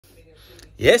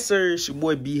Yes, sir. It's your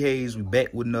boy B Hayes. We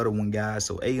back with another one, guys.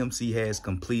 So AMC has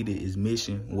completed its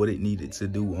mission, what it needed to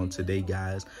do on today,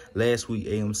 guys. Last week,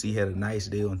 AMC had a nice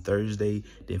day on Thursday,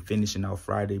 then finishing off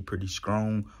Friday pretty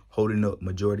strong, holding up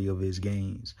majority of its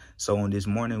gains. So on this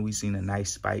morning, we seen a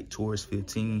nice spike towards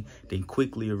 15, then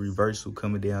quickly a reversal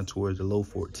coming down towards the low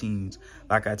 14s.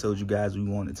 Like I told you guys, we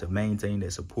wanted to maintain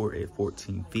that support at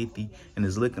 1450, and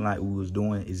it's looking like we was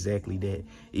doing exactly that.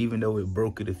 Even though it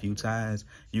broke it a few times,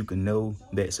 you can know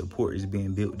that support is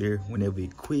being built there whenever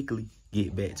it quickly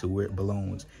get back to where it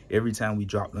belongs. Every time we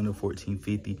dropped under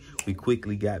 1450, we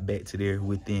quickly got back to there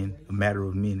within a matter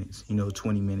of minutes,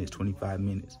 20 minutes, 25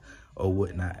 minutes or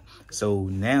whatnot. So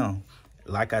now,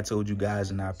 like I told you guys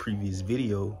in our previous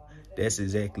video, that's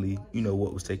exactly,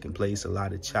 what was taking place. A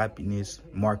lot of choppiness,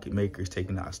 market makers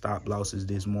taking out stop losses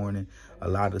this morning. A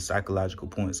lot of psychological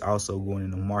points also going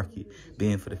in the market,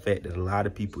 being for the fact that a lot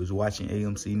of people is watching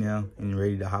AMC now and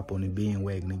ready to hop on the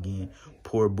bandwagon again.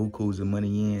 Pour bukus of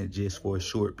money in just for a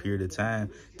short period of time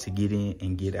to get in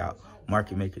and get out.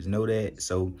 Market makers know that,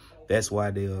 so that's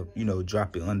why they'll,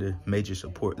 drop it under major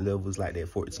support levels like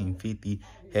that 1450,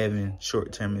 having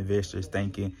short-term investors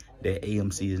thinking that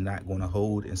AMC is not going to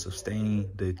hold and sustain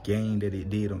the gain that it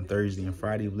did on Thursday and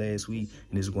Friday of last week,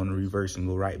 and it's going to reverse and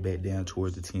go right back down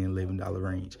towards the $10, $11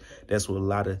 range. That's what a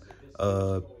lot of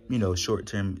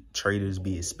short-term traders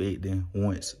be expecting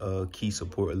once key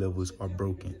support levels are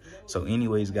broken. So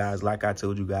anyways, guys, like I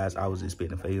told you guys, I was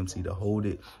expecting for AMC to hold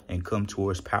it and come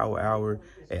towards power hour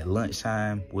at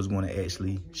lunchtime was going to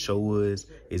actually show us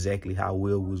exactly how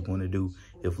well we was going to do.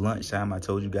 If lunchtime, I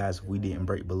told you guys, if we didn't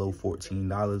break below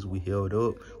 $14, we held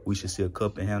up, we should see a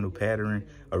cup and handle pattern,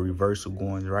 a reversal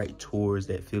going right towards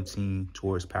that 15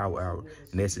 towards power hour.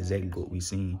 And that's exactly what we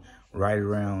seen. Right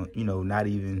around, not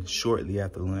even shortly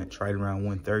after lunch, right around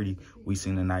 1:30, we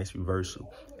seen a nice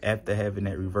reversal. After having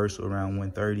that reversal around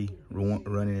 1:30,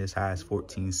 running as high as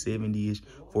 1470-ish,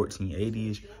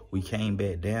 1480-ish, we came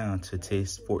back down to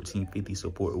test 1450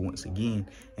 support once again,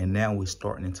 and now we're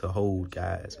starting to hold,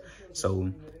 guys.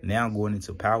 So now going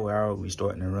into power hour, we're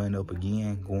starting to run up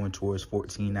again, going towards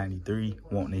 1493,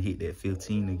 wanting to hit that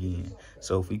 15 again.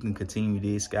 So if we can continue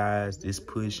this, guys, this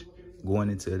push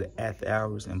going into the after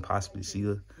hours and possibly see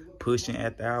us pushing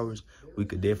after hours, we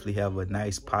could definitely have a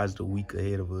nice positive week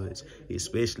ahead of us,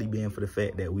 especially being for the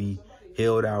fact that we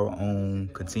held our own,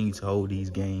 continue to hold these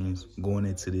gains going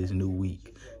into this new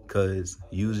week. Because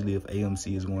usually if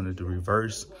AMC is going to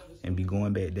reverse and be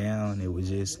going back down, it was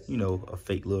just, a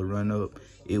fake little run up,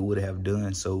 it would have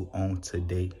done so on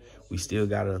today. We still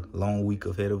got a long week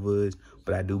ahead of us,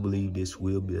 but I do believe this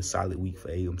will be a solid week for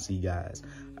AMC, guys.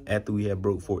 After we have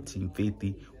broke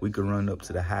 1450, we could run up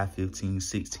to the high $15,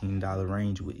 $16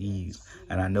 range with ease.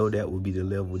 And I know that would be the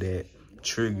level that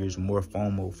triggers more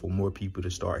FOMO for more people to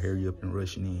start hurry up and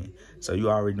rushing in. So you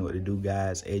already know what to do,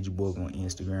 guys. Add your boy on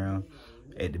Instagram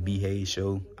at the B Hayes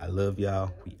Show. I love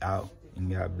y'all. We out,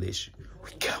 and God bless you.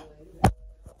 We go.